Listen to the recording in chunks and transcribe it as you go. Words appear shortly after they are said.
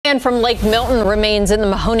man from Lake Milton remains in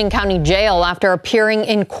the Mahoning County Jail after appearing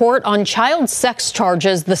in court on child sex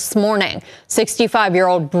charges this morning.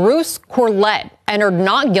 65-year-old Bruce Corlett entered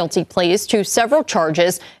not guilty pleas to several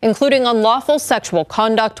charges, including unlawful sexual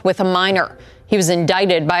conduct with a minor. He was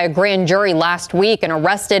indicted by a grand jury last week and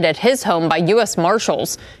arrested at his home by U.S.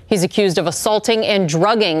 Marshals. He's accused of assaulting and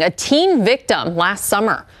drugging a teen victim last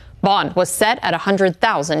summer. Bond was set at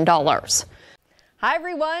 $100,000. Hi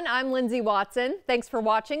everyone, I'm Lindsay Watson. Thanks for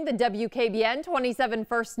watching the WKBN 27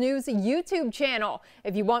 First News YouTube channel.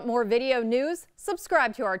 If you want more video news,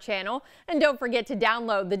 subscribe to our channel. And don't forget to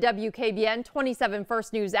download the WKBN 27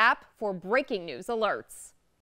 First News app for breaking news alerts.